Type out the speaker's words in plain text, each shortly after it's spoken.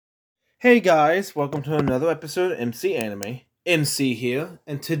Hey guys, welcome to another episode of MC Anime. MC here,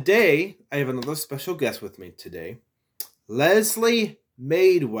 and today I have another special guest with me today, Leslie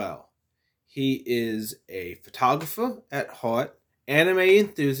Madewell. He is a photographer at heart, anime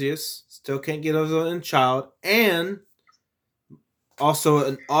enthusiast, still can't get over an child, and also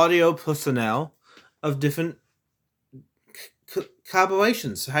an audio personnel of different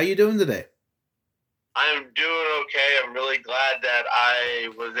collaborations. How you doing today? I'm doing okay. I'm really glad that I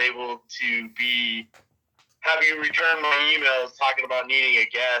was able to have you return my emails talking about needing a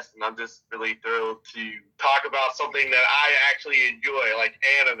guest, and I'm just really thrilled to talk about something that I actually enjoy, like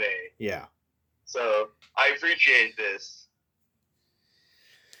anime. Yeah. So I appreciate this.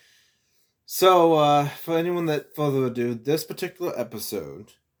 So, for anyone that further ado, this particular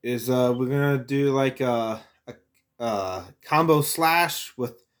episode is we're gonna do like a combo slash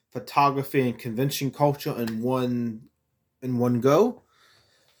with photography and convention culture in one go.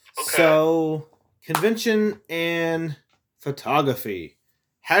 Okay. So, convention and photography,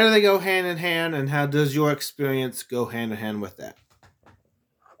 how do they go hand in hand, and how does your experience go hand in hand with that?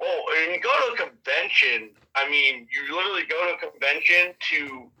 Well, when you go to a convention, I mean, you literally go to a convention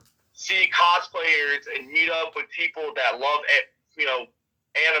to see cosplayers and meet up with people that love,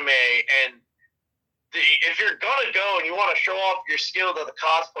 anime. And if you're gonna go and you want to show off your skills as a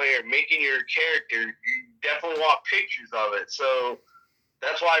cosplayer, making your character, you definitely want pictures of it. So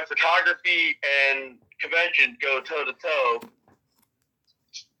that's why photography and convention go toe to toe.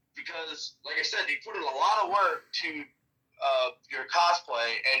 Because, like I said, you put in a lot of work to your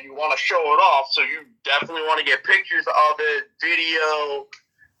cosplay, and you want to show it off. So you definitely want to get pictures of it, video,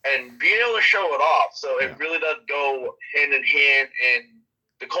 and being able to show it off. So it really does go hand in hand, and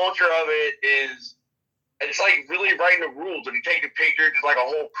the culture of it is. It's like really writing the rules. When you take the picture, it's like a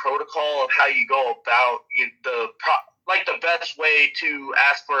whole protocol of how you go about the best way to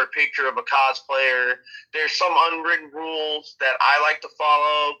ask for a picture of a cosplayer. There's some unwritten rules that I like to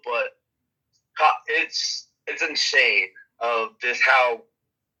follow, but it's insane of just how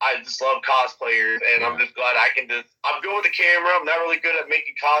I just love cosplayers, and I'm just glad I'm good with the camera. I'm not really good at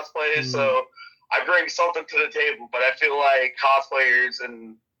making cosplays, so I bring something to the table. But I feel like cosplayers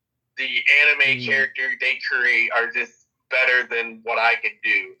and the anime character they create are just better than what I can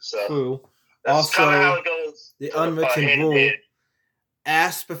do. So True. that's kind of how it goes. The unwritten hand rule: in hand.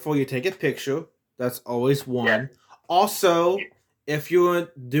 ask before you take a picture. That's always one. Yeah. Also, if you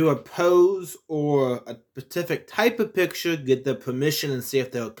want to do a pose or a specific type of picture, get their permission and see if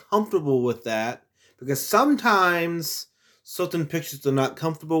they're comfortable with that. Because sometimes certain pictures they're not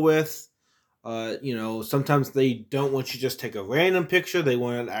comfortable with. Sometimes they don't want you to just take a random picture. They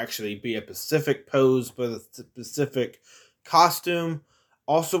want it to actually be a specific pose for the specific costume.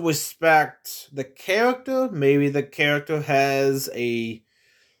 Also respect the character. Maybe the character has a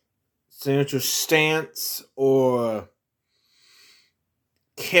signature stance or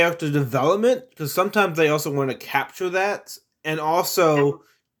character development, because sometimes they also want to capture that. And also,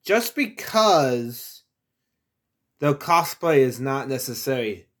 just because their cosplay is not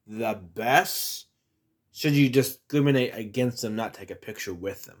necessarily the best, should you discriminate against them, not take a picture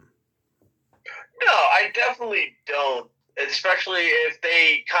with them? No, I definitely don't. Especially if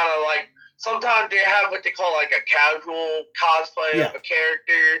they kind of like sometimes they have what they call like a casual cosplay of a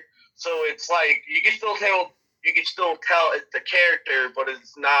character. So it's like you can still tell it's the character, but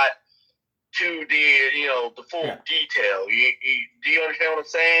it's not to the full detail. Do you understand what I'm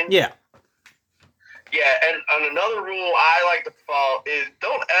saying? Yeah. Yeah, and another rule I like to follow is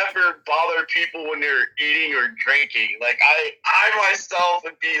don't ever bother people when they're eating or drinking. Like I myself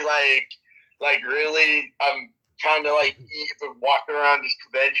would be like really, I'm trying to like eat and walk around this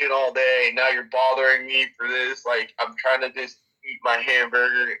convention all day. And now you're bothering me for this. Like I'm trying to just eat my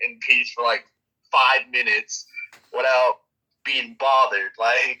hamburger in peace for like 5 minutes without being bothered.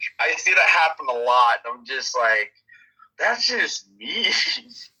 Like I see that happen a lot. I'm just like, that's just me.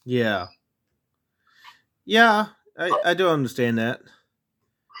 Yeah. Yeah, I do understand that.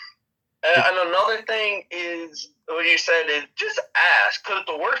 And another thing is what you said is just ask, because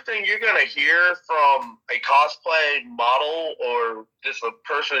the worst thing you're gonna hear from a cosplay model or just a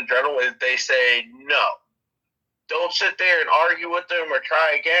person in general is they say no. Don't sit there and argue with them or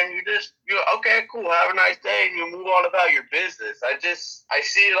try again. You okay, cool, have a nice day, and you move on about your business. I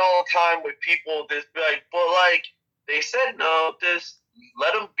see it all the time with people just be like, but like they said no, just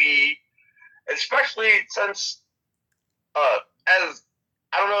let them be. Especially since as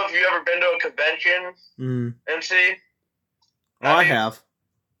I don't know if you've ever been to a convention, MC. I have.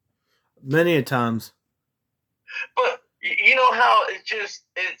 Many a times. But you know how it's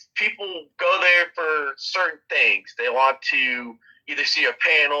people go there for certain things. They want to either see a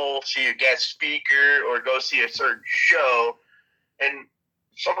panel, see a guest speaker, or go see a certain show. And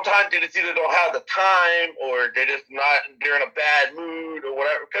sometimes they just either don't have the time or they're in a bad mood or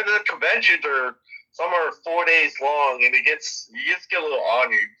whatever. Because the conventions some are 4 days long, and you just get a little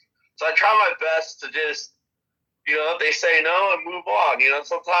on you. So I try my best to just, they say no and move on.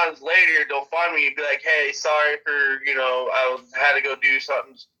 Sometimes later they'll find me and be like, hey, sorry for, had to go do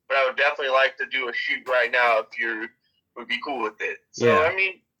something, but I would definitely like to do a shoot right now if you would be cool with it. So, Yeah. I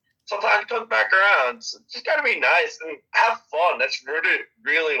mean, sometimes it comes back around. So just got to be nice and have fun. That's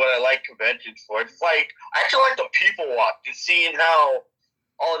really what I like conventions for. It's like, I actually like the people watch, just seeing how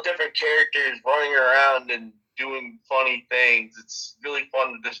all the different characters running around and doing funny things. It's really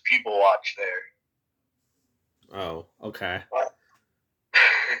fun to just people watch there. Oh, okay.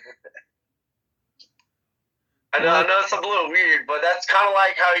 I know it's a little weird, but that's kind of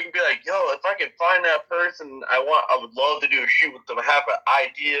like how you can be like, yo, if I can find that person I would love to do a shoot with them. I have an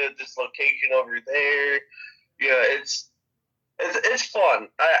idea, this location over there. Yeah, it's fun.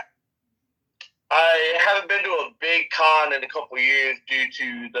 I haven't been to a big con in a couple of years due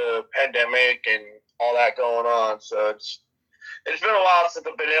to the pandemic and all that going on. So it's been a while since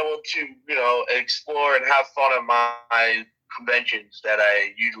I've been able to, explore and have fun at my conventions that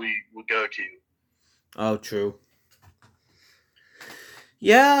I usually would go to. Oh, true.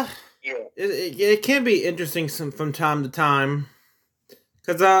 Yeah. Yeah. It can be interesting from time to time.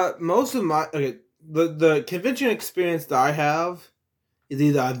 Because most of the convention experience that I have is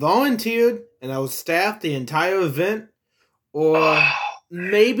either I volunteered and I was staffed the entire event, or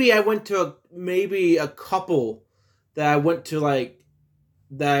maybe I went to a couple that I went to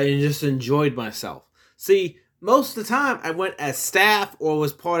that I just enjoyed myself. See, most of the time I went as staff or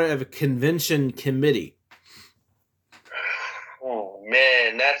was part of a convention committee. Oh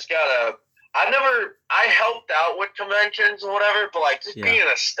man, I helped out with conventions or whatever, but just being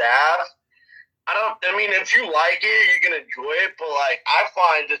a staff, if you like it, you can enjoy it, but I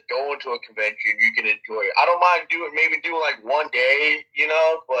find just going to a convention, you can enjoy it. I don't mind doing 1 day,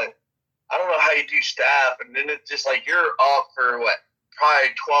 but I don't know how you do staff, and then it's just you're up for probably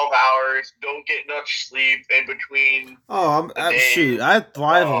 12 hours, don't get much sleep in between. Oh, shoot, I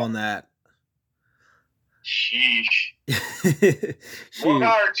thrive on that. Sheesh. More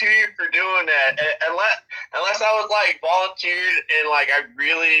power to you for doing that. Unless I was volunteered and I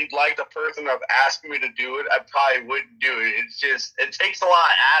really liked the person of asking me to do it, I probably wouldn't do it. It's just, it takes a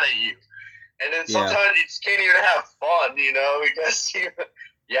lot out of you. And then sometimes you just can't even have fun, because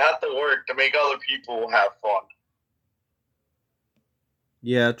you have to work to make other people have fun.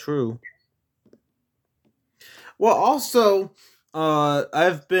 Yeah, true. Well, also,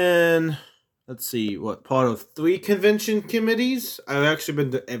 I've been, part of 3 convention committees. I've actually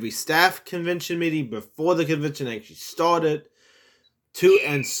been to every staff convention meeting before the convention actually started,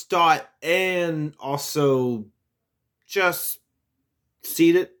 and also just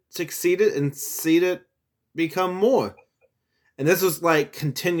succeeded and see it become more. And this was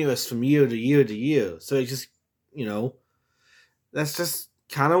continuous from year to year to year. So it just, that's just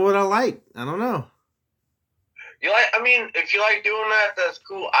kind of what I like. I don't know. If you like doing that, that's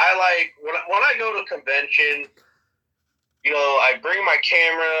cool. I when I go to a convention, I bring my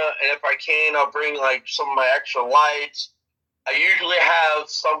camera, and if I can, I'll bring some of my extra lights. I usually have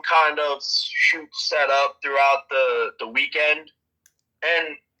some kind of shoot set up throughout the weekend.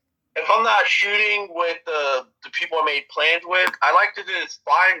 And if I'm not shooting with the people I made plans with, I like to just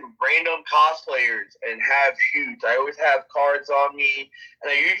find random cosplayers and have shoots. I always have cards on me,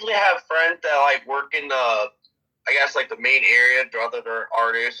 and I usually have friends that work in the main area, whether they're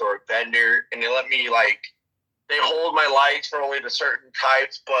artists or a vendor, and they let me they hold my lights for only the certain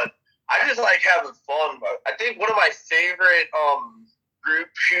types, but I just having fun. I think one of my favorite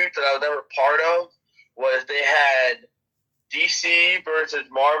group shoots that I was ever part of was they had DC versus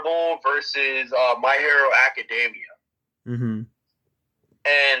Marvel versus My Hero Academia. Mm-hmm.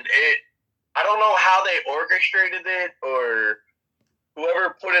 And I don't know how they orchestrated it or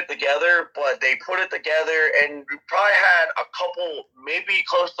whoever put it together, but they put it together, and we probably had a couple, maybe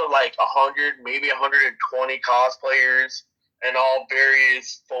close to 100, maybe 120 cosplayers in all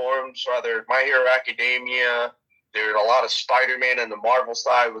various forms, whether My Hero Academia. There were a lot of Spider-Man, and the Marvel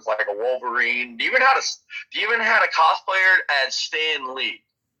side was a Wolverine. They even had a cosplayer as Stan Lee.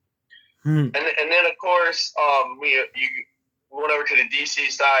 And then of course, you went over to the DC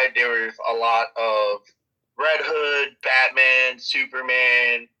side. There was a lot of Red Hood, Batman,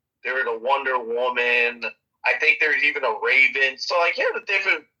 Superman. There was a Wonder Woman. I think there was even a Raven. So you have the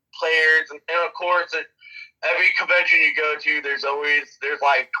different players, and of course every convention you go to, there's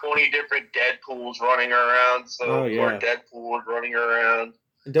like 20 different Deadpools running around. So or Deadpool running around.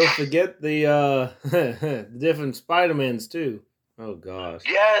 And don't forget the the different Spider-Mans too. Oh gosh.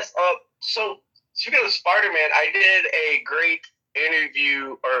 Yes. So speaking of Spider-Man, I did a great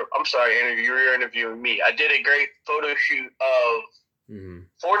interview, or I'm sorry, interview. You were interviewing me. I did a great photo shoot of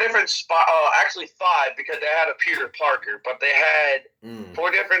 4 different actually 5, because they had a Peter Parker, but they had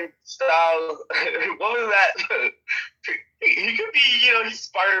 4 different styles. What was that? He could be, he's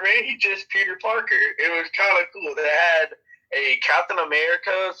Spider-Man. He's just Peter Parker. It was kind of cool. They had a Captain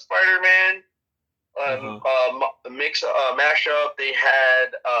America Spider-Man mashup. They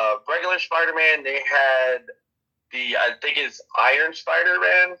had regular Spider-Man. They had I think it's Iron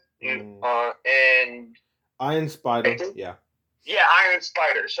Spider-Man, and Iron Spider. Yeah, Iron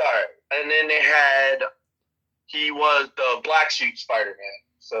Spider. Sorry, and then he was the black suit Spider-Man.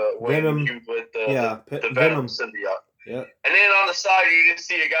 So Venom. He was with the Venom symbiote. Yeah. And then on the side, you just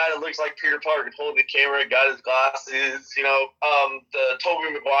see a guy that looks like Peter Parker holding the camera, got his glasses. The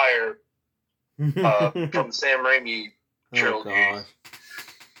Tobey Maguire from the Sam Raimi trilogy. Oh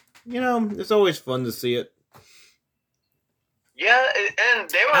gosh. It's always fun to see it. Yeah, and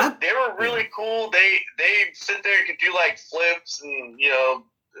they were really cool. They sit there and could do like flips, and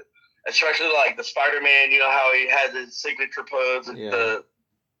especially like the Spider-Man. You know how he has his signature pose.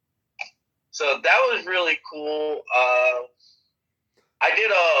 So that was really cool. I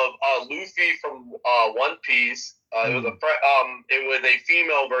did a Luffy from One Piece. It was a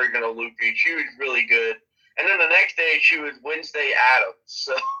female version of Luffy. She was really good. And then the next day she was Wednesday Addams.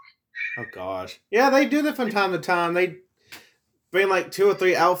 So. Oh gosh, yeah, they do that from time to time. They bring like 2 or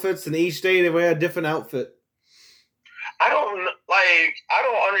 3 outfits, and each day they wear a different outfit. I don't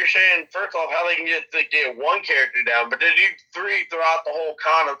understand, first off, how they can get one character down, but they do 3 throughout the whole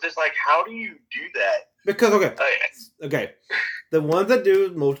con. I'm just like, how do you do that? Because, okay. The ones that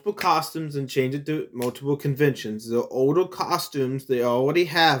do multiple costumes and change it to multiple conventions, the older costumes, they already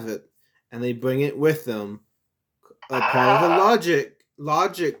have it, and they bring it with them. Part of the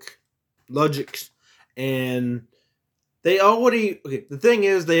logics, and they already, the thing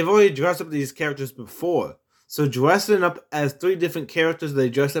is, they've already dressed up these characters before. So dressing up as 3 different characters they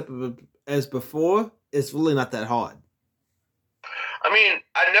dressed up as before is really not that hard. I mean,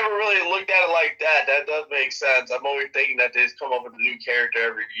 I never really looked at it like that. That does make sense. I'm always thinking that they just come up with a new character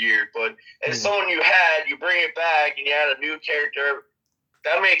every year. But as someone you bring it back and you add a new character,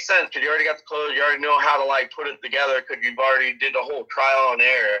 that makes sense because you already got the clothes. You already know how to put it together because you've already did the whole trial and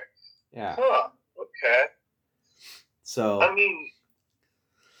error. Yeah. Huh. Okay. So. I mean.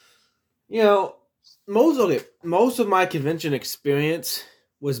 Most of my convention experience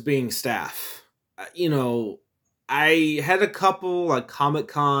was being staff. I had a couple like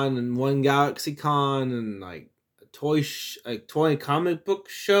Comic-Con and one GalaxyCon and like a toy comic book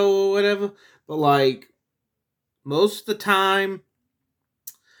show or whatever. But most of the time,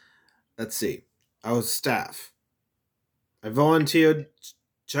 let's see, I was staff. I volunteered,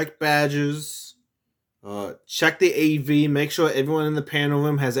 checked badges, check the AV, make sure everyone in the panel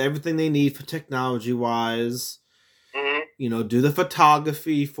room has everything they need for technology-wise. Mm-hmm. Do the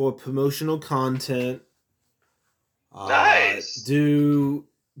photography for promotional content. Nice.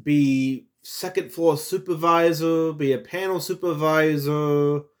 Be second floor supervisor, be a panel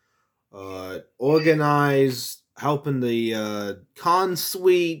supervisor, organize, helping the con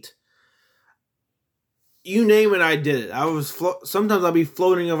suite. You name it, I did it. I was sometimes I'll be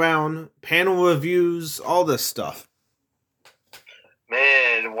floating around, panel reviews, all this stuff.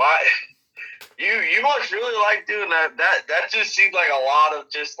 Man, why? You must really like doing that. That just seems like a lot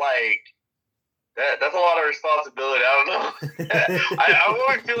of just that's a lot of responsibility. I don't know. I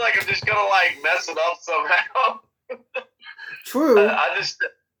always feel like I'm just gonna mess it up somehow. True. I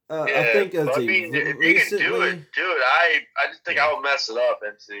think if you can do it. I just think I would mess it up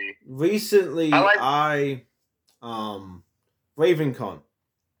and see. Recently, RavenCon.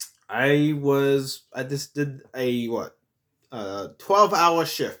 I just did a 12-hour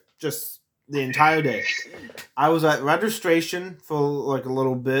shift, just the entire day. I was at registration for a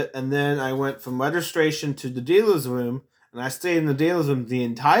little bit, and then I went from registration to the dealer's room, and I stayed in the dealer's room the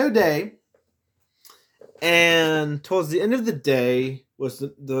entire day. And towards the end of the day was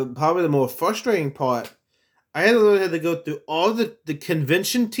the probably the more frustrating part. I had to go through all the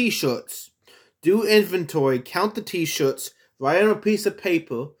convention T-shirts, do inventory, count the T-shirts, write on a piece of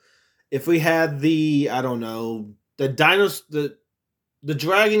paper. If we had the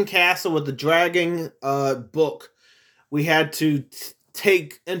Dragon Castle with the Dragon book, we had to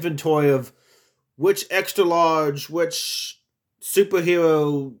take inventory of which extra large, which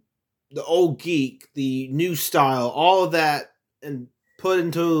superhero the old geek, the new style, all of that, and put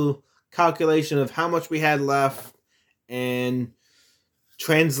into calculation of how much we had left, and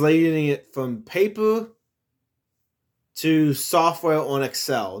translating it from paper to software on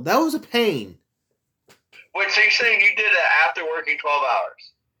Excel. That was a pain. Wait, so you're saying you did it after working 12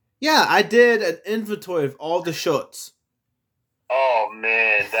 hours? Yeah, I did an inventory of all the shirts. Oh,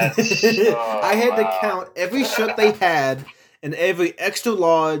 man, that's... I had to count every shirt they had, and every extra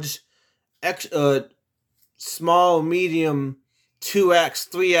large, small, medium, 2X,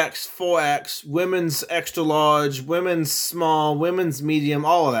 3X, 4X, women's extra large, women's small, women's medium,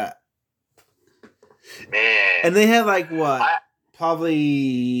 all of that. Man. And they had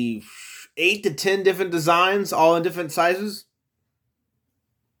probably 8 to 10 different designs, all in different sizes.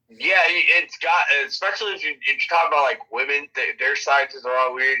 Yeah, it's got, especially if you're talking about like women, their sizes are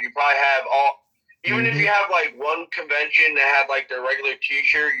all weird. You probably have even if you have like one convention that had like their regular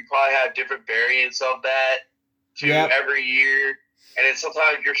T-shirt, you probably have different variants of that every year. And then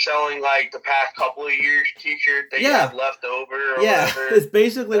sometimes you're selling like the past couple of years T-shirt that you have left over. Or whatever. It's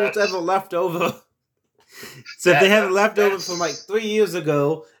basically whatever left over. So if they have it left over from like 3 years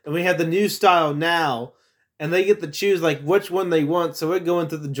ago, and we have the new style now, and they get to choose like which one they want, so we're going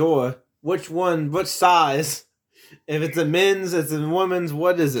through the drawer. Which one, which size? If it's a men's, it's a women's,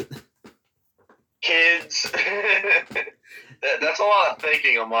 what is it? Kids. That's a lot of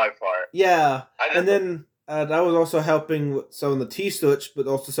thinking on my part. Yeah. And then I was also helping with selling the T-shirts, but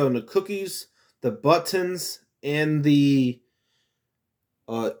also selling the cookies, the buttons, and the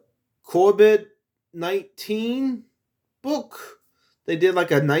Corbett 19 book. They did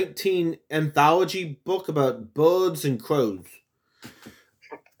like a 19 anthology book about birds and crows.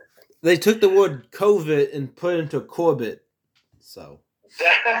 They took the word COVID and put it into Corbett. So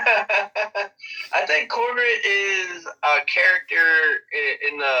I think Corbett is a character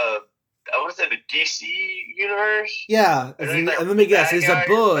in the DC universe. Yeah, and let me guess, he's a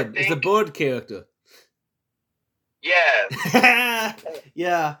bird. He's a bird character. Yeah.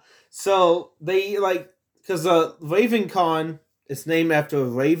 Yeah. So they because RavenCon is named after a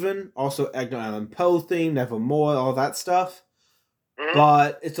raven, also Edgar Allan Poe theme, Nevermore, all that stuff. Mm-hmm.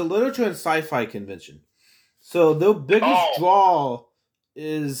 But it's a literature and sci-fi convention. So their biggest draw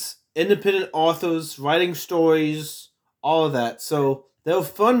is independent authors writing stories, all of that. So they'll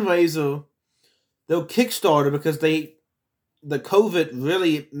fundraiser, they'll Kickstarter because the COVID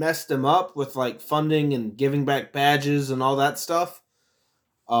really messed them up with like funding and giving back badges and all that stuff.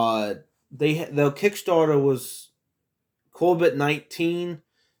 Their Kickstarter was Corbett 19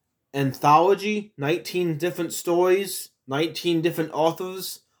 anthology, 19 different stories, 19 different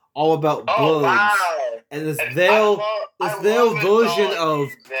authors, all about birds. Wow. And it's their version of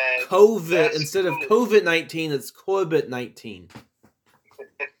COVID. Instead of COVID-19, it's Corbett 19.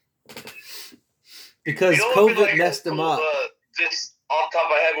 Because COVID messed them up. Just off the top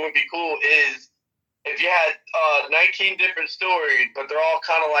of my head, what would be cool is if you had 19 different stories, but they're all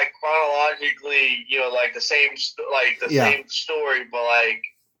kind of like chronologically, like the same story, but like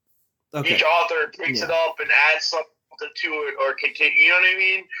each author picks it up and adds something to it or continue. You know what I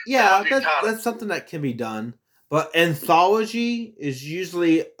mean? Yeah, that's something that can be done. But anthology is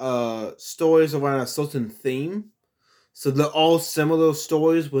usually stories around a certain theme, so they're all similar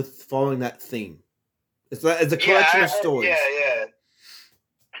stories with following that theme. It's a collection of stories. Yeah.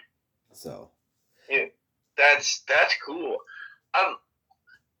 So. Yeah, that's cool.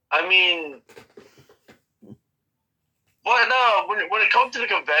 I mean, but no, when it comes to the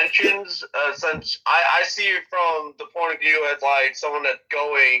conventions, since I see it from the point of view as like someone that's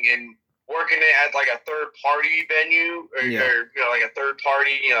going and working it as like a third party venue or like a third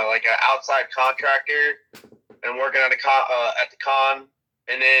party, like an outside contractor, and working at the con,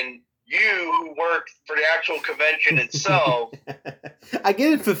 and then you who work for the actual convention itself. I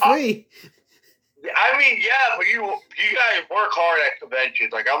get it for free. I mean, yeah, but you guys work hard at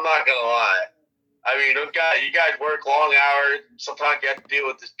conventions. Like, I'm not gonna lie. I mean, you guys work long hours. Sometimes you have to deal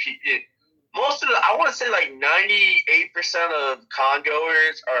with this. Most of I want to say like 98% of con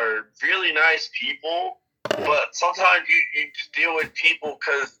goers are really nice people, but sometimes you just deal with people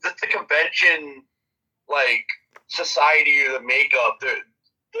because the convention, like society or the makeup.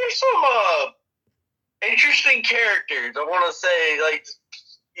 There's some interesting characters. I want to say like.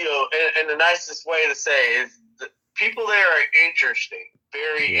 And the nicest way to say is the people there are interesting,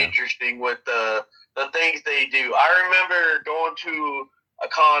 very interesting with the things they do. I remember going to a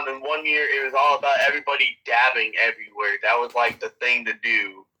con, and one year it was all about everybody dabbing everywhere. That was like the thing to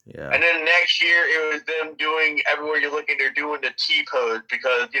do. Yeah. And then next year it was them doing everywhere you're looking. They're doing the T-pose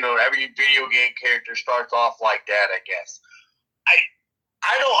because every video game character starts off like that. I guess.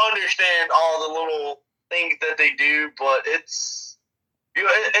 I don't understand all the little things that they do, but it's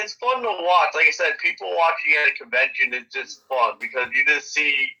it's fun to watch. Like I said, people watching at a convention is just fun because you just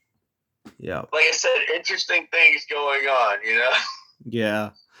see, Yeah. like I said, interesting things going on.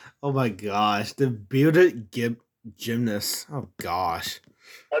 Yeah. Oh my gosh, the bearded gymnast. Oh gosh.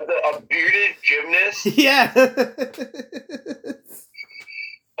 A bearded gymnast. Yeah.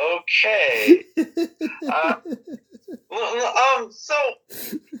 Okay. So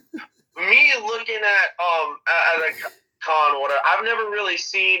me looking at a con or whatever, I've never really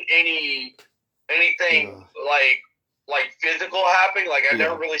seen anything like physical happening. Like I've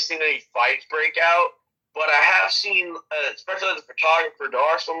never really seen any fights break out. But I have seen, especially as a photographer, there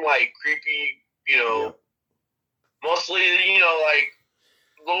are some like creepy, mostly like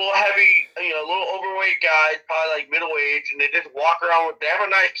little heavy, little overweight guys, probably like middle age, and they just walk around with. They have a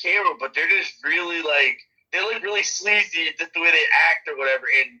nice camera, but they're just really like they look really sleazy, just the way they act or whatever,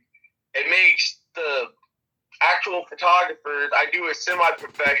 and it makes the actual photographers. I do a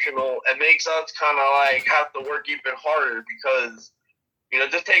semi-professional. It makes us kind of like have to work even harder because. It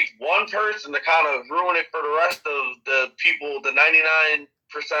just takes one person to kind of ruin it for the rest of the people, the 99%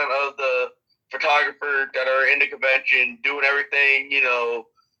 of the photographers that are in the convention doing everything,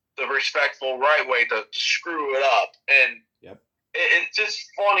 the respectful right way to screw it up. And it's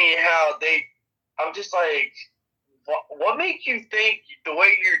just funny how I'm just like, what makes you think the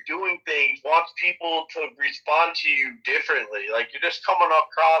way you're doing things wants people to respond to you differently? Like, you're just coming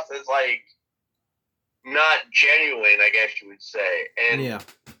across as like, not genuine, I guess you would say. And like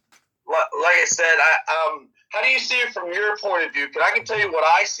I said, how do you see it from your point of view? Because I can tell you what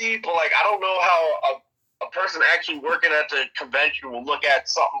I see, but like I don't know how a person actually working at the convention will look at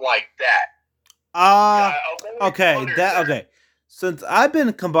something like that. Okay. Since I've been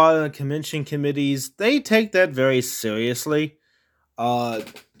involved in the convention committees, they take that very seriously.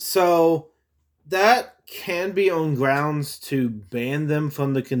 So that can be on grounds to ban them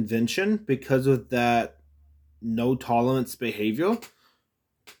from the convention because of that no tolerance behavior.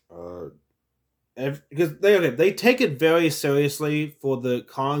 Because they take it very seriously for the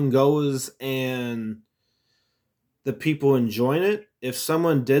con goers and the people enjoying it. If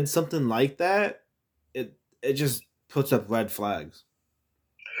someone did something like that, it just puts up red flags.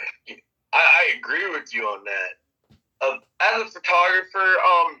 I agree with you on that. As a photographer,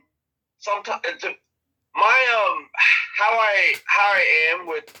 sometimes my how I am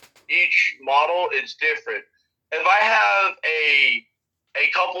with each model is different. If I have a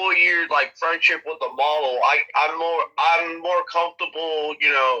couple of years like friendship with a model, I'm more comfortable.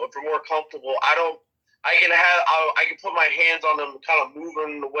 If we're more comfortable, I can put my hands on them, kind of move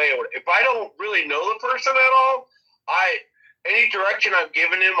them away. If I don't really know the person at all, any direction I'm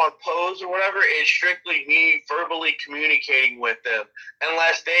giving them on pose or whatever is strictly me verbally communicating with them,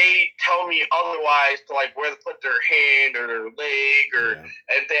 unless they tell me otherwise to like where to put their hand or their leg, or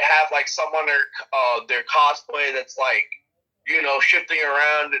if they have like someone their cosplay that's like shifting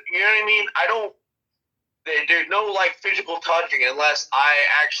around. You know what I mean? There's no like physical touching unless I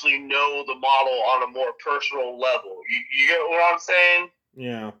actually know the model on a more personal level. You get what I'm saying?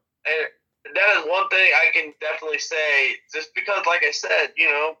 Yeah. And that is one thing I can definitely say, just because, like I said,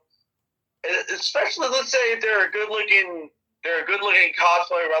 especially let's say if they're a good looking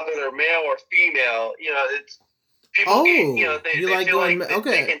cosplayer, whether they're male or female. It's people. They like feel going? Like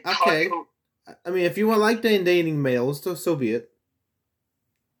okay. They can touch them. I mean, if you want like dating males, so be it.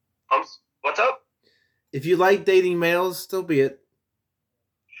 What's up? If you like dating males, so be it.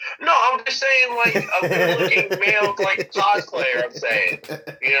 No, I'm just saying, like a good-looking male, like cosplayer. I'm saying,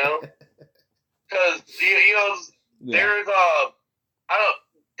 because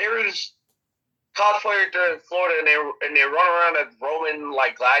there's cosplayers there in Florida, and they run around as Roman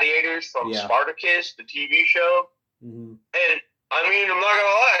like gladiators from Spartacus, the TV show. Mm-hmm. And I mean, I'm not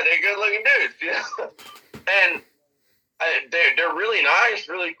gonna lie, they're good-looking dudes, and they're really nice,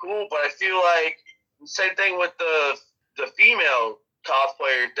 really cool. But I feel like same thing with the female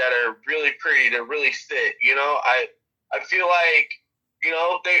cosplayers that are really pretty, they're really fit. I feel like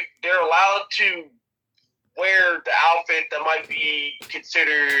they're allowed to wear the outfit that might be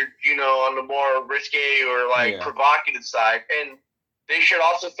considered on the more risque or like provocative side, and they should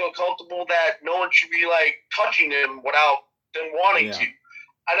also feel comfortable that no one should be like touching them without them wanting to.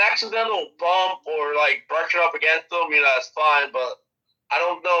 An accidental bump or like brushing up against them, that's fine, but I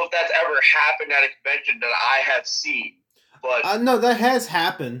don't know if that's ever happened at a convention that I have seen. But no, that has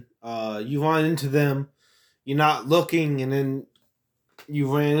happened. You run into them, you're not looking, and then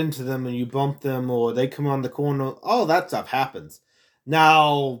you ran into them and you bump them, or they come on the corner. All that stuff happens.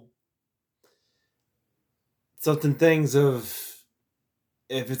 Now, certain things of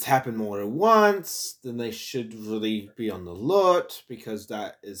if it's happened more than once, then they should really be on the alert because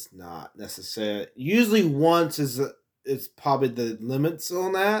that is not necessary. Usually, once is probably the limits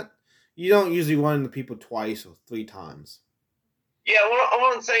on that. You don't usually run into people twice or 3 times. Yeah,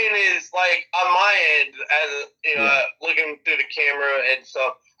 what I'm saying is, like, on my end, as you know, looking through the camera and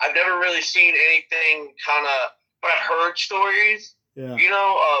stuff, I've never really seen anything kind of, but I've heard stories, you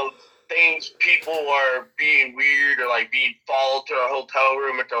know, of things people are being weird or like being followed to a hotel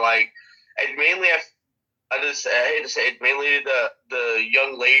room, and they're like, and mainly I hate to say it, mainly the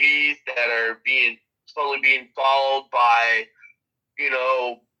young ladies that are slowly being followed by, you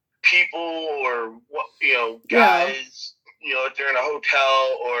know, people or guys. You know, if they're in a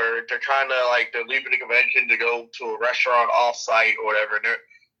hotel or they're trying to, like, they're leaving the convention to go to a restaurant off-site or whatever. And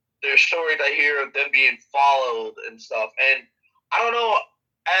there's stories I hear of them being followed and stuff. And I don't know,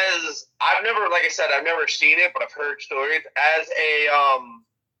 I've never seen it, but I've heard stories. As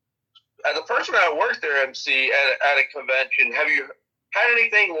a person that worked there, MC, at a convention, have you had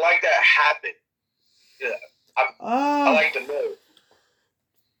anything like that happen? Yeah, I like to know.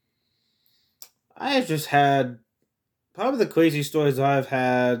 I have just had... Probably the crazy stories I've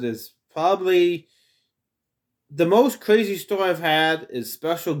had is probably... The most crazy story I've had is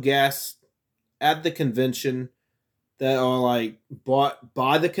special guests at the convention that are, like, bought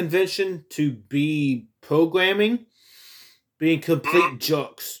by the convention to be programming, being complete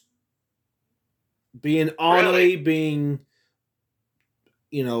jerks. Being ornery, being,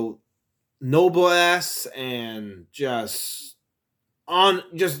 you know, noble-ass, and just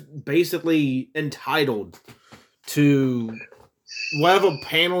basically entitled to whatever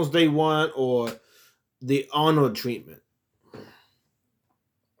panels they want or the honor treatment.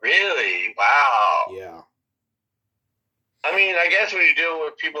 Really? Wow. Yeah. I mean, I guess when you deal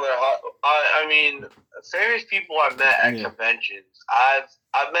with people that are I mean, famous people I've met at conventions. I've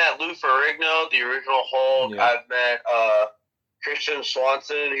met Lou Ferrigno, the original Hulk. Yeah. I've met Christian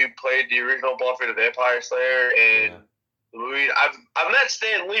Swanson, who played the original Buffy the Vampire Slayer, and the movie. I've met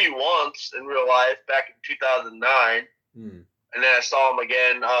Stan Lee once in real life back in 2009, and then I saw him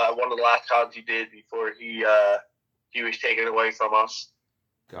again one of the last cons he did before he was taken away from us.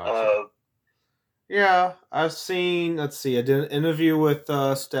 Gotcha. Yeah, I've seen. Let's see. I did an interview with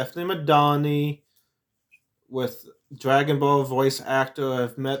Stephanie Madani, with Dragon Ball voice actor.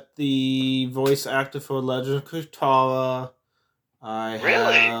 I've met the voice actor for Legend of Katara. I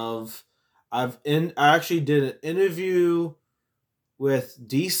actually did an interview with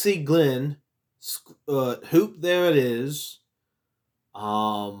DC Glenn. Hoop, there it is.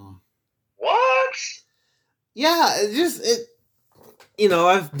 What? Yeah, you know,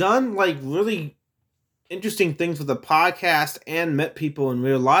 I've done like really interesting things with the podcast and met people in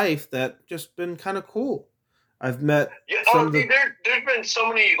real life that just been kind of cool. I've met there's been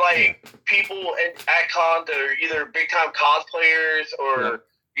so many people at con that are either big time cosplayers or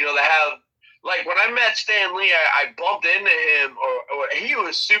you know, that have, like, when I met Stan Lee, I bumped into him or he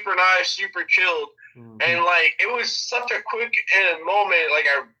was super nice, super chilled, and like it was such a quick moment. Like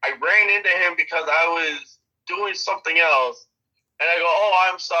I ran into him because I was doing something else. And I go, oh,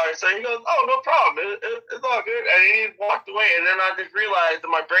 I'm sorry. So he goes, oh, no problem. It's all good. And he walked away. And then I just realized that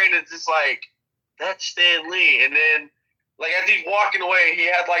my brain is just like, that's Stan Lee. And then, like, as he's walking away, he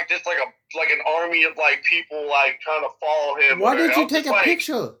had like an army of like people like trying to follow him. Why did you take a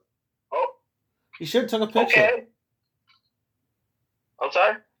picture? Oh, you should have took a picture. Okay. I'm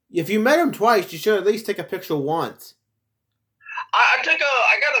sorry. If you met him twice, you should at least take a picture once. I got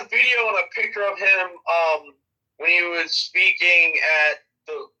a video and a picture of him. When he was speaking at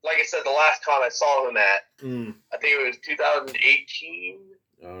like I said, the last con I saw him at, I think it was 2018.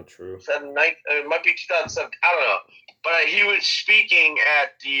 Oh, true. It might be 2007. I don't know. But he was speaking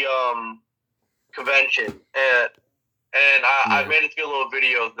at the convention, and I managed to get a little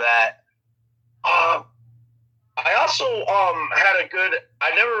video of that. I also had a good. I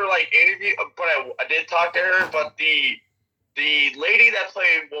never interviewed, but I did talk to her. But the lady that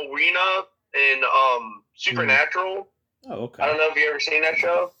played Warina in Supernatural. Oh, okay. I don't know if you ever seen that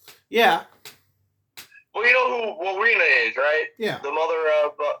show. Yeah. Well, you know who Warina is, right? Yeah. The mother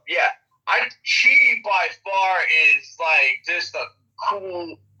of she by far is like just a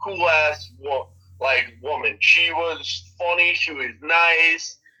cool ass woman. She was funny. She was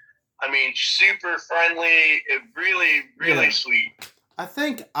nice. I mean, super friendly. Really sweet. I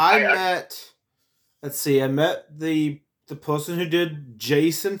think I met. Let's see. I met the person who did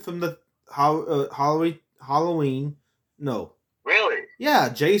Jason from the Halloween. No. Really? Yeah,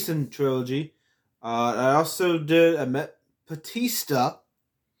 Jason trilogy. I met Batista.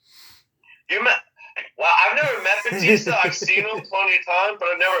 You met? Well, I've never met Batista. I've seen him plenty of times, but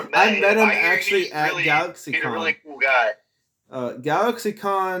I've never met him. I met him I hear actually he's at really, GalaxyCon. He's a really cool guy.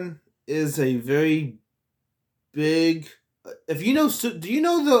 GalaxyCon is a very big. If you know, do you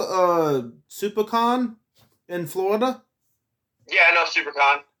know the SuperCon in Florida? Yeah, I know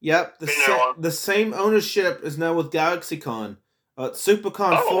SuperCon. Yep, the same ownership is now with GalaxyCon.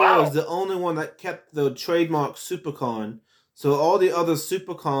 SuperCon Florida is the only one that kept the trademark SuperCon. So all the other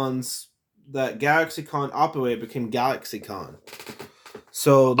SuperCons that GalaxyCon operated became GalaxyCon.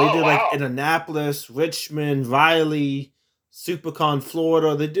 So they did like in Annapolis, Richmond, Raleigh, SuperCon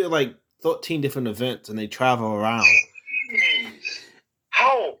Florida. They do like 13 different events and they travel around. Jeez.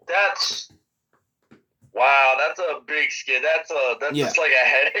 That's a big skid. That's just like a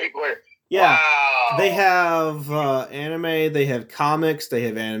headache. Wow. They have anime, they have comics, they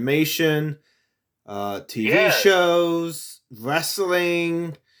have animation, TV shows,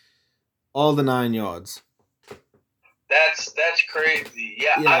 wrestling, all the 9 yards. That's crazy.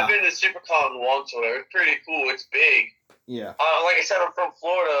 Yeah, I've been to SuperCon once. It's pretty cool. It's big. Yeah. Like I said, I'm from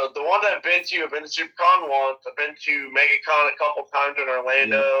Florida. The one that I've been to SuperCon once. I've been to MegaCon a couple times in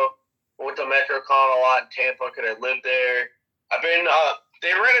Orlando. Yeah. Went to MetroCon a lot in Tampa because I lived there. I've been.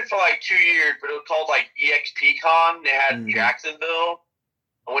 They ran it for like 2 years, but it was called like EXPCon. They had Jacksonville.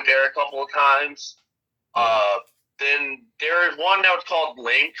 I went there a couple of times. Then there was one that was called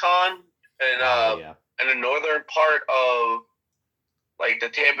LaneCon, and in the northern part of like the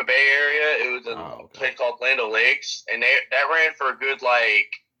Tampa Bay area. It was a place called Land O'Lakes, and that ran for a good I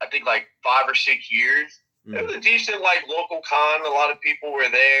think 5 or 6 years. It was a decent local con. A lot of people were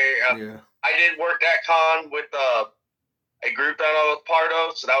there. I did work that con with a group that I was part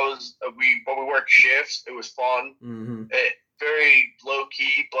of, so that was we worked shifts. It was fun. Very low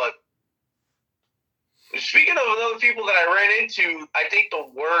key, but speaking of other people that I ran into, I think the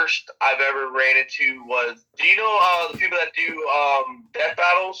worst I've ever ran into was, do you know the people that do death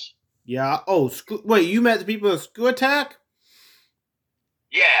battles? Yeah. Oh, wait, you met the people at Screw Attack?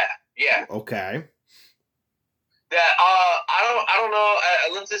 Yeah. Okay. That I don't know.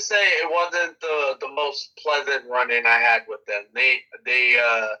 Let's just say it wasn't the most pleasant run-in I had with them.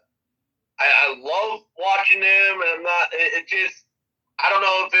 I love watching them, and I'm not. It just. I don't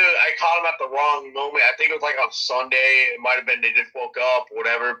know if I caught them at the wrong moment. I think it was on Sunday. It might have been they just woke up or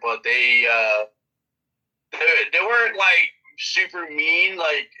whatever. But they weren't super mean.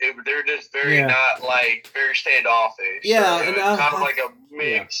 They were just very not very standoffish. Yeah, so it was kind of like a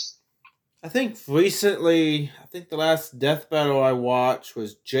mix. I think recently, the last death battle I watched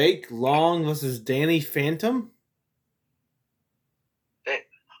was Jake Long versus Danny Phantom.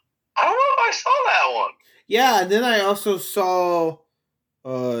 I don't know if I saw that one. Yeah, and then I also saw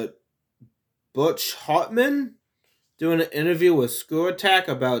Butch Hartman doing an interview with Screw Attack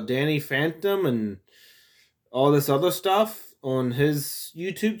about Danny Phantom and all this other stuff on his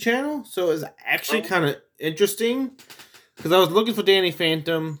YouTube channel. So it was actually kind of interesting because I was looking for Danny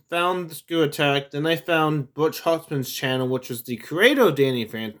Phantom, found the Screw Attack, then I found Butch Hartman's channel, which was the creator of Danny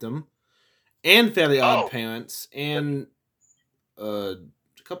Phantom and Fairly Odd Parents and a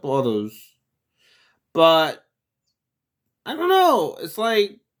couple others. But I don't know. It's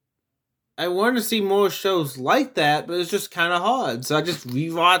I wanted to see more shows like that, but it's just kind of hard. So I just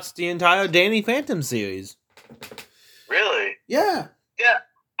rewatched the entire Danny Phantom series. Really? Yeah. Yeah.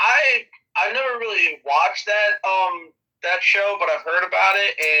 I've never really watched that show, but I've heard about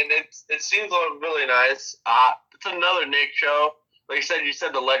it, and it seems really nice. It's another Nick show. Like you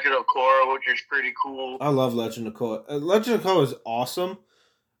said the Legend of Korra, which is pretty cool. I love Legend of Korra. Legend of Korra is awesome.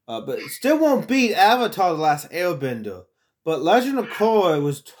 But it still won't beat Avatar: The Last Airbender. But Legend of Korra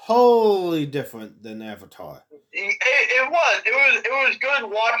was totally different than Avatar. It was good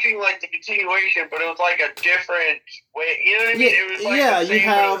watching the continuation, but it was a different way. You know what I mean? It was you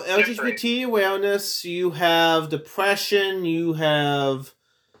have LGBT awareness, you have depression, you have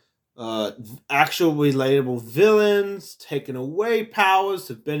actual relatable villains taking away powers.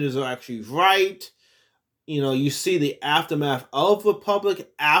 The benders are actually right. You see the aftermath of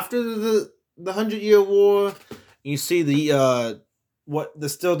Republic after the 100-Year War. You see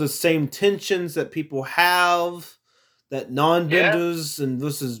still the same tensions that people have, that non-benders and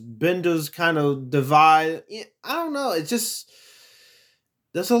versus benders kind of divide. I don't know. It's just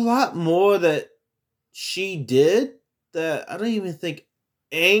there's a lot more that she did that I don't even think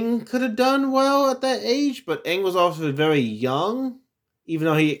Aang could have done well at that age. But Aang was also very young, even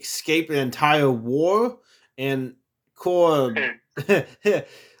though he escaped an entire war. And Korra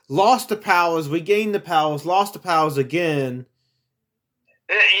lost the powers, regained the powers, lost the powers again.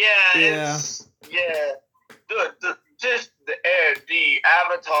 Just the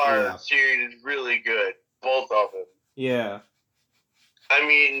Avatar series is really good. Both of them. Yeah. I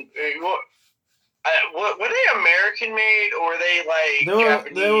mean, were they American made or were they like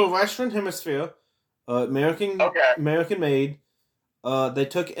Japanese? They were Western Hemisphere, American made. They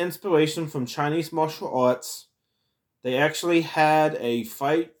took inspiration from Chinese martial arts. They actually had a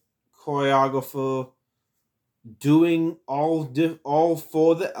fight choreographer doing all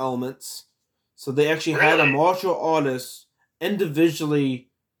four of the elements. So they actually had a martial artist individually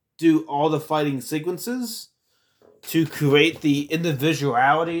do all the fighting sequences to create the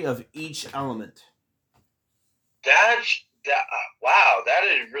individuality of each element. Wow, that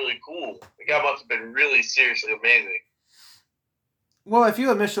is really cool. The guy must have been really seriously amazing. Well, if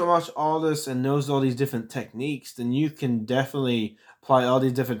you're a martial arts artist and knows all these different techniques, then you can definitely apply all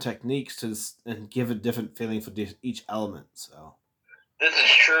these different techniques and give a different feeling for each element. So this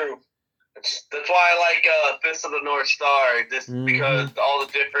is true. That's why I like Fist of the North Star. Because all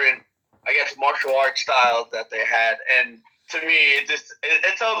the different, I guess, martial arts styles that they had, and to me,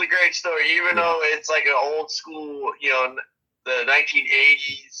 it tells a great story. Even though it's like an old school, the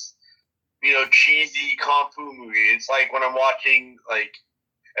 1980s, cheesy kung fu movie. It's like when I'm watching, like,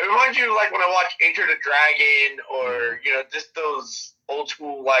 it reminds you of like when I watch Enter the Dragon or, just those old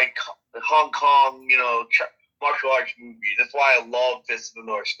school, like, Hong Kong, martial arts movies. That's why I love Fist of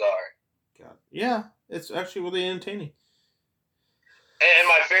the North Star. God. Yeah, it's actually really entertaining. And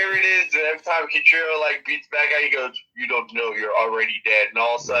my favorite is that every time Kichiro, like, beats bad guy, he goes, "You don't know, you're already dead." And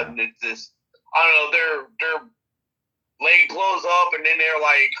all of a sudden, it's this, I don't know, their leg blows up, and then they're,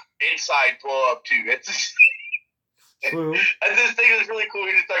 like, inside blow up, too. It's just, True. And this thing is really cool.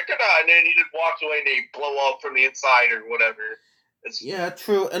 He's just like, "Ta-da," and then he just walks away, and they blow up from the inside or whatever. Yeah,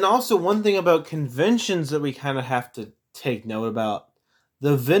 true. And also, one thing about conventions that we kind of have to take note about,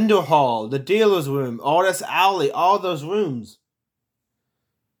 the vendor hall, the dealer's room, artist alley, all those rooms.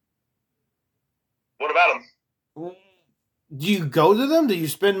 What about them? Do you go to them? Do you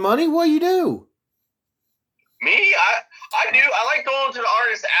spend money? What do you do? Me? I do. I like going to the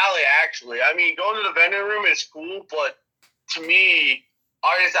artist alley, actually. I mean, going to the vendor room is cool, but to me,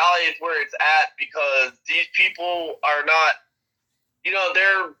 artist alley is where it's at because these people are not,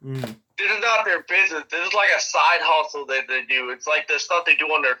 this is not their business. This is like a side hustle that they do. It's like the stuff they do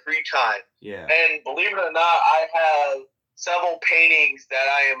on their free time. Yeah. And believe it or not, I have several paintings that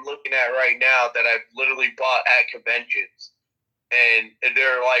I am looking at right now that I've literally bought at conventions. And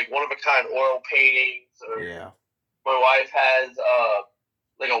they're like one-of-a-kind oil paintings. Or my wife has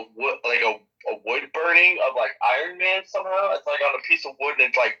like a wood burning of like Iron Man somehow. It's like on a piece of wood and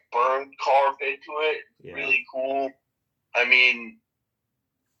it's like burned, carved into it. Yeah. Really cool. I mean,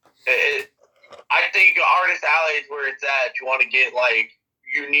 I think Artist Alley is where it's at. You want to get like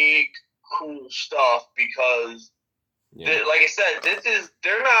unique, cool stuff because, like I said,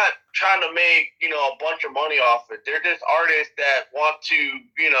 they're not trying to make a bunch of money off it. They're just artists that want to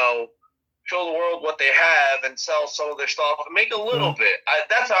show the world what they have and sell some of their stuff and make a little bit.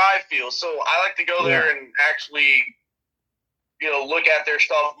 That's how I feel. So I like to go there and actually look at their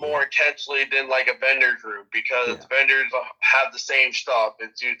stuff more intensely than like a vendor's room because vendors have the same stuff.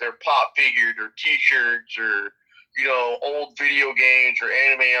 It's either pop figures or T-shirts or old video games or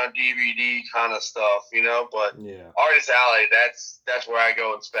anime on DVD kind of stuff. But Artist Alley, that's where I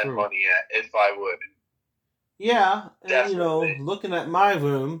go and spend money at if I would. Yeah, and looking at my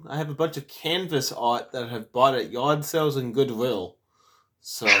room, I have a bunch of canvas art that I have bought at yard sales and Goodwill.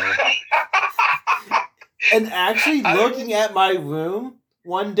 So. And actually, looking at my room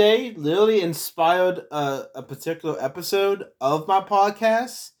one day literally inspired a particular episode of my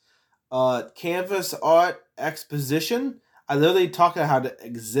podcast, Canvas Art Exposition. I literally talked about how to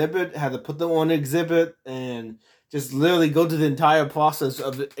exhibit, how to put them on exhibit, and just literally go to the entire process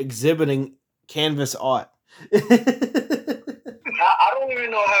of exhibiting canvas art. I don't even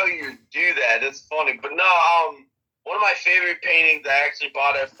know how you do that. It's funny. But no, one of my favorite paintings, I actually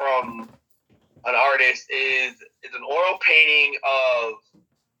bought it from an artist, is an oil painting of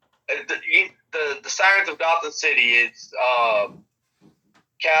the Sirens of Gotham City. It's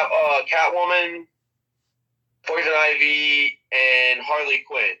Catwoman, Poison Ivy, and Harley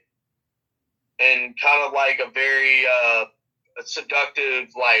Quinn. And kind of like a very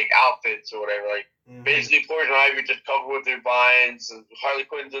seductive like outfits or whatever. Like basically Poison Ivy just covered with her vines, and Harley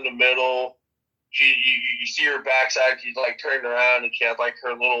Quinn's in the middle. You see her backside, she's like turned around and she has like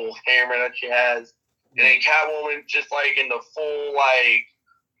her little hammer that she has. And then Catwoman just like in the full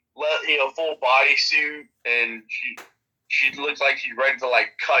full bodysuit, and she looks like she's ready to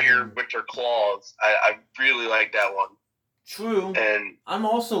like cut you with her claws. I really like that one. True. And I'm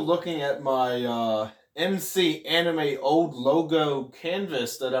also looking at my MC Anime old logo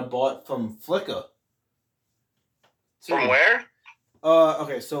canvas that I bought from Flickr. From where?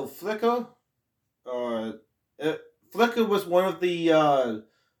 Okay, so Flickr, Flickr was one of the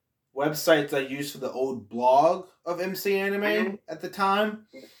websites I used for the old blog of MC Anime at the time,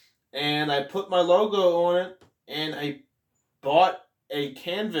 and I put my logo on it, and I bought a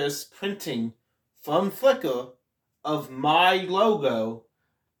canvas printing from Flickr of my logo,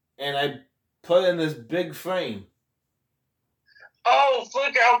 and I put it in this big frame. Oh,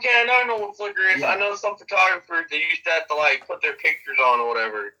 Flickr. Okay, I know what Flickr is. Yeah. I know some photographers that used that to like put their pictures on or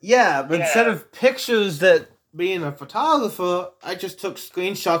whatever. Yeah, but instead of pictures that being a photographer, I just took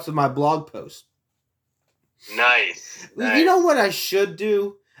screenshots of my blog post. Nice. You know what I should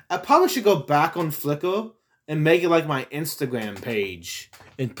do? I probably should go back on Flickr and make it like my Instagram page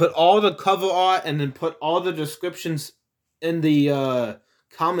and put all the cover art and then put all the descriptions in the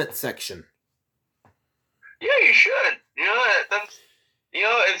comment section. Yeah, you should. You know, that's, you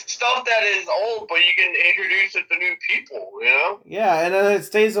know, it's stuff that is old, but you can introduce it to new people, you know? Yeah, and then it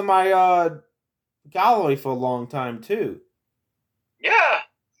stays in my gallery for a long time, too. Yeah.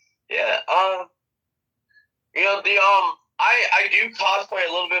 Yeah. You know, I do cosplay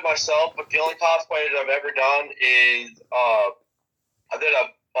a little bit myself, but the only cosplay that I've ever done is, I did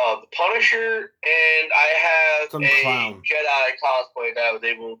the Punisher, and I have some clown Jedi cosplay that I was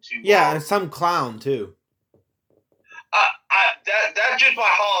able to. Yeah, and some clown, too. That's just my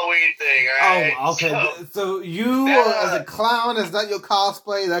Halloween thing, right? Oh, okay. So you as a clown, is that your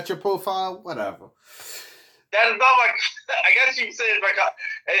cosplay? That's your profile? Whatever. That is not my. I guess you can say it's my.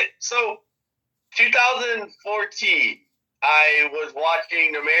 So, 2014, I was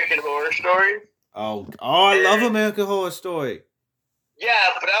watching American Horror Story. Oh, I love American Horror Story.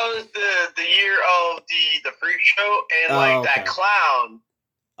 Yeah, but that was the year of the freak show, and that clown.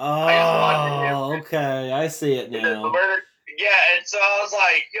 Oh, okay. I see it now. Yeah, and so I was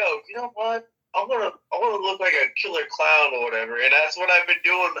like, yo, you know what? I wanna look like a killer clown or whatever, and that's what I've been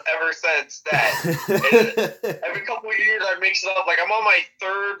doing ever since that. Every couple of years I mix it up. Like I'm on my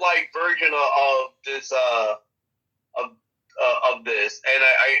third version of this of this, and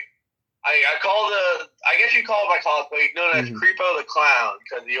I call I guess you call it my cosplay known as Creepo the Clown,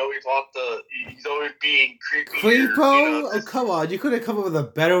 because he's always being creepy. Creepo? You know, oh, come on. You could have come up with a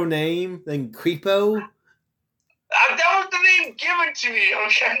better name than Creepo. That was the name given to me,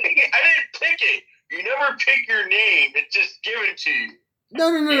 okay? I didn't pick it. You never pick your name. It's just given to you. No.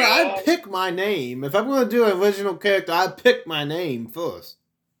 I pick my name. If I'm going to do an original character, I pick my name first.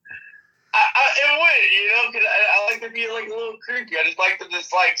 It would, you know, because I like to be like a little creepy. I just like to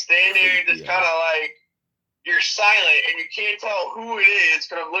stand there and just kind of you're silent and you can't tell who it is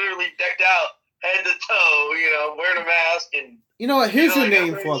because I'm literally decked out head to toe, you know, wearing a mask and. You know what? Here's a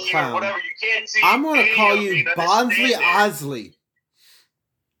name for a clown. Whatever, you can't see. I'm going to call you Bonsley Osley.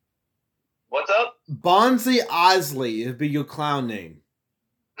 What's up? Bonsley Osley would be your clown name.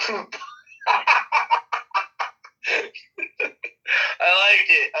 I like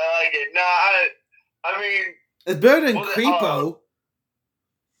it. No, I mean... It's better than Creepo.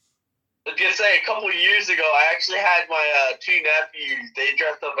 I was going to say, a couple of years ago, I actually had my two nephews. They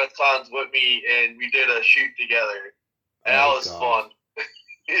dressed up as clowns with me, and we did a shoot together. And that was fun.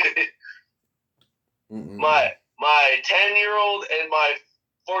 My 10-year-old and my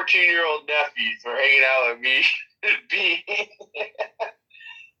 14-year-old nephews were hanging out with me.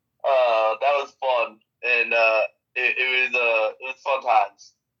 That was fun, and it was fun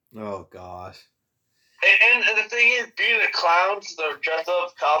times. Oh gosh! And the thing is, being a clown, so they're dressed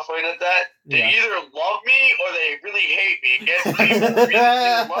up, cosplaying at that. They either love me or they really hate me. Against people who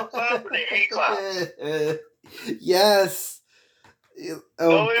either love clowns or they hate clowns. Yes.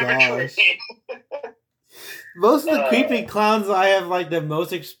 Oh gosh. Most of the creepy clowns I have the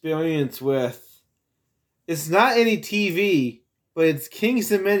most experience with, it's not any TV, but it's King's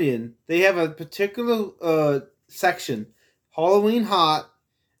Dominion. They have a particular section, Halloween Hot,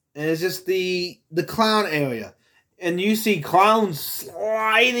 and it's just the clown area. And you see clowns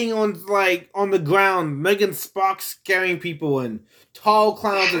sliding on the ground, Megan Sparks scaring people, and tall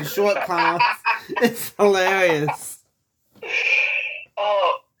clowns and short clowns. It's hilarious.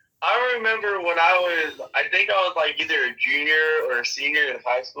 Oh, I remember when I think I was either a junior or a senior in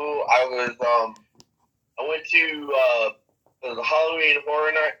high school. I went to the Halloween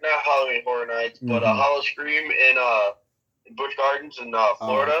Horror Night, not Halloween Horror Nights, but Hollow Scream in Busch Gardens in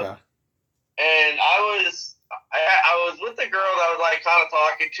Florida. Oh, okay. And I was with the girl that I was kind of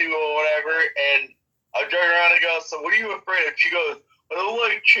talking to or whatever, and I turned around and go, "So what are you afraid of?" She goes, "I don't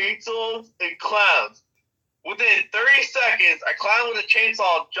like chainsaws and clowns." Within 30 seconds, a clown with a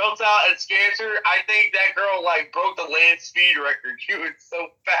chainsaw jumps out and scares her. I think that girl like broke the land speed record. She was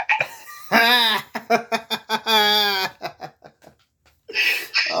so fast.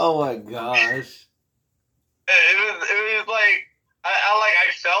 Oh my gosh! It was like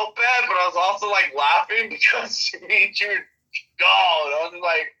I felt bad, but I was also like laughing because she was gone. I was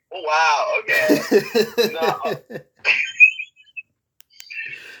like, oh wow, okay. No.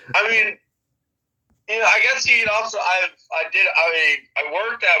 I mean, I guess you could also I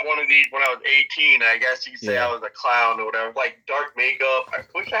worked at one of these when I was 18. I guess you could say I was a clown or whatever, like dark makeup. I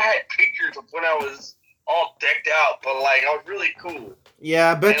wish I had pictures of when I was all decked out, but like I was really cool.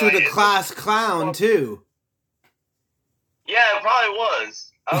 Yeah, I bet you're the class clown too. Yeah, it probably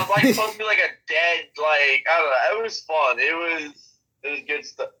was. I was like supposed to be like a dead, like I don't know. It was fun. It was good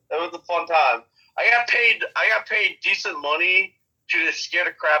stuff. It was a fun time. I got paid decent money to just scare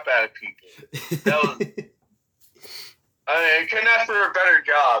the crap out of people. That was. I mean, I couldn't ask for a better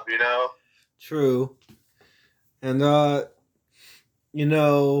job, you know. True, and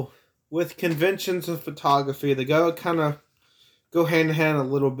with conventions of photography, they kind of go hand in hand a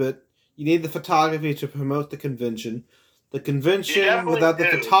little bit. You need the photography to promote the convention. The convention without the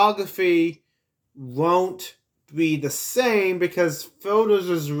photography won't be the same because photos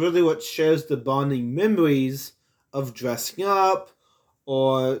is really what shares the bonding memories of dressing up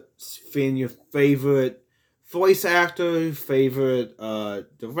or seeing your favorite voice actor, favorite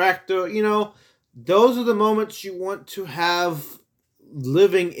director. Those are the moments you want to have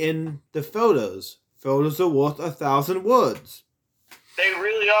living in the photos. Photos are worth 1,000 words. They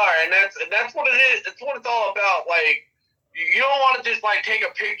really are, and that's what it is. It's what it's all about. Like, you don't want to just like take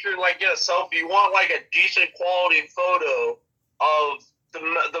a picture, like get a selfie. You want like a decent quality photo of the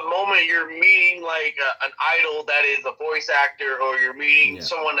moment you're meeting like an idol that is a voice actor, or you're meeting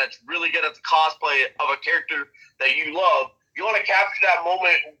someone that's really good at the cosplay of a character that you love. You want to capture that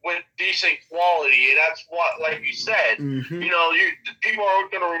moment with decent quality, and that's what, like you said, people are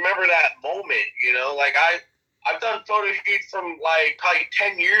going to remember that moment. Like I've done photo shoots from like probably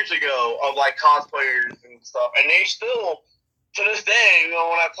 10 years ago of like cosplayers and stuff, and they still, to this day,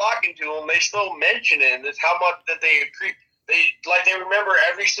 when I'm talking to them, they still mention it. And it's how much that they remember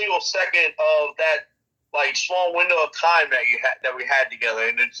every single second of that like small window of time that we had together,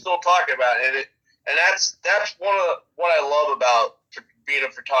 and they're still talking about it. And that's one of what I love about being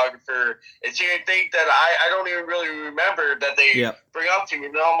a photographer. Is you think that I don't even really remember that they bring up to me,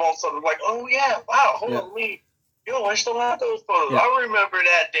 and I'm all of a sudden like, oh yeah, wow, hold on, I still have those photos. I remember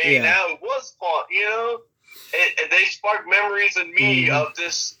that day. Now it was fun, they sparked memories in me of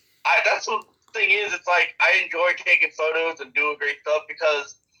this. That's what the thing is. It's like I enjoy taking photos and doing great stuff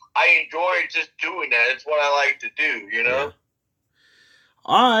because I enjoy just doing that. It's what I like to do, Yeah.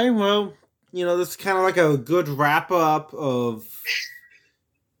 All right, well, this is kind of like a good wrap up of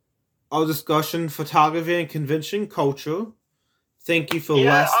our discussion, photography and convention culture. Thank you for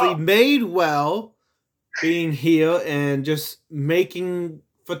Leslie Madewell being here and just making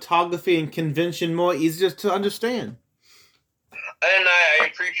photography and convention more easier to understand. And I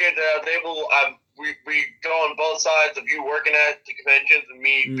appreciate that I was able. We go on both sides of you working at the conventions and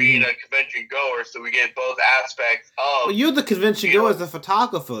me being a convention goer, so we get both aspects of. Well, you're the convention goer as a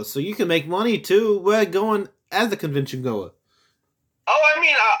photographer, so you can make money too. We're going as a convention goer. Oh, I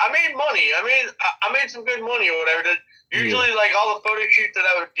mean, I made money. I made some good money or whatever. Usually, like all the photo shoots that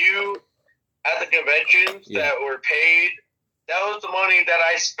I would do at the conventions that were paid, that was the money that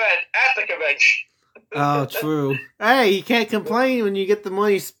I spent at the convention. Oh, true. Hey, you can't complain when you get the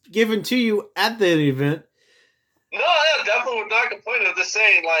money given to you at the event. No, I definitely would not complain. I'm just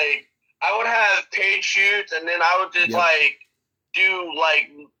saying, like, I would have paid shoots, and then I would just, like, do,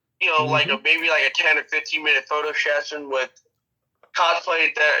 like, like maybe like a 10 or 15 minute photo session with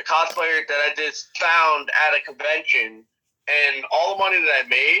cosplayers that I just found at a convention, and all the money that I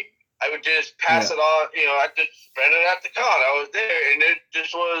made, I would just pass it on. I just spent it at the con. I was there, and it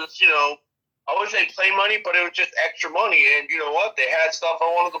just was, I wouldn't say play money, but it was just extra money. And you know what? They had stuff I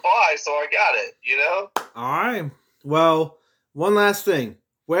wanted to buy, so I got it, All right. Well, one last thing.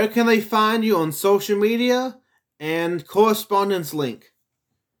 Where can they find you on social media and correspondence link?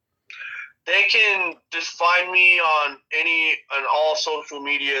 They can just find me on all social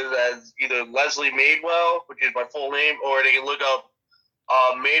media as either Leslie Madewell, which is my full name, or they can look up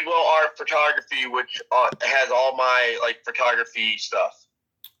Madewell Art Photography, which has all my like photography stuff.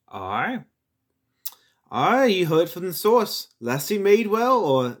 All right. All right, you heard from the source. Leslie Madewell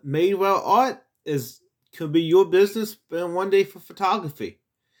or Madewell Art could be your business one day for photography.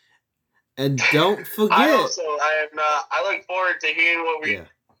 And don't forget. I look forward to hearing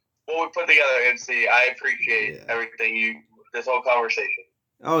what we put together, MC. I appreciate everything this whole conversation.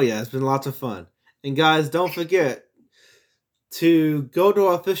 Oh yeah, it's been lots of fun. And guys, don't forget to go to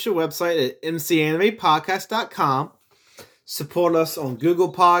our official website at mcanimepodcast.com. Support us on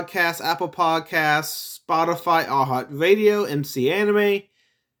Google Podcasts, Apple Podcasts, Spotify, iHeartRadio, MC Anime.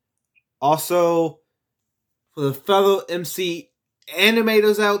 Also, for the fellow MC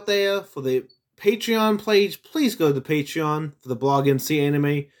animators out there, for the Patreon page, please go to the Patreon for the blog MC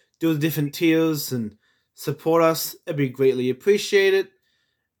Anime. Do the different tiers and support us. It'd be greatly appreciated.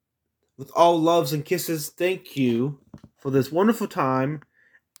 With all loves and kisses, thank you for this wonderful time.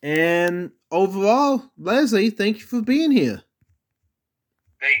 And overall, Leslie, thank you for being here.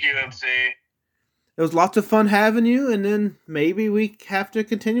 Thank you, MC. It was lots of fun having you, and then maybe we have to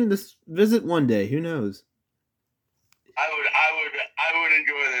continue this visit one day. Who knows? I would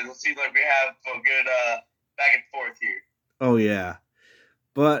enjoy this. It seems like we have a good back and forth here. Oh yeah,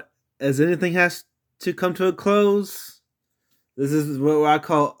 but as anything has to come to a close, this is what I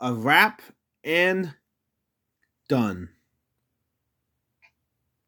call a wrap and done.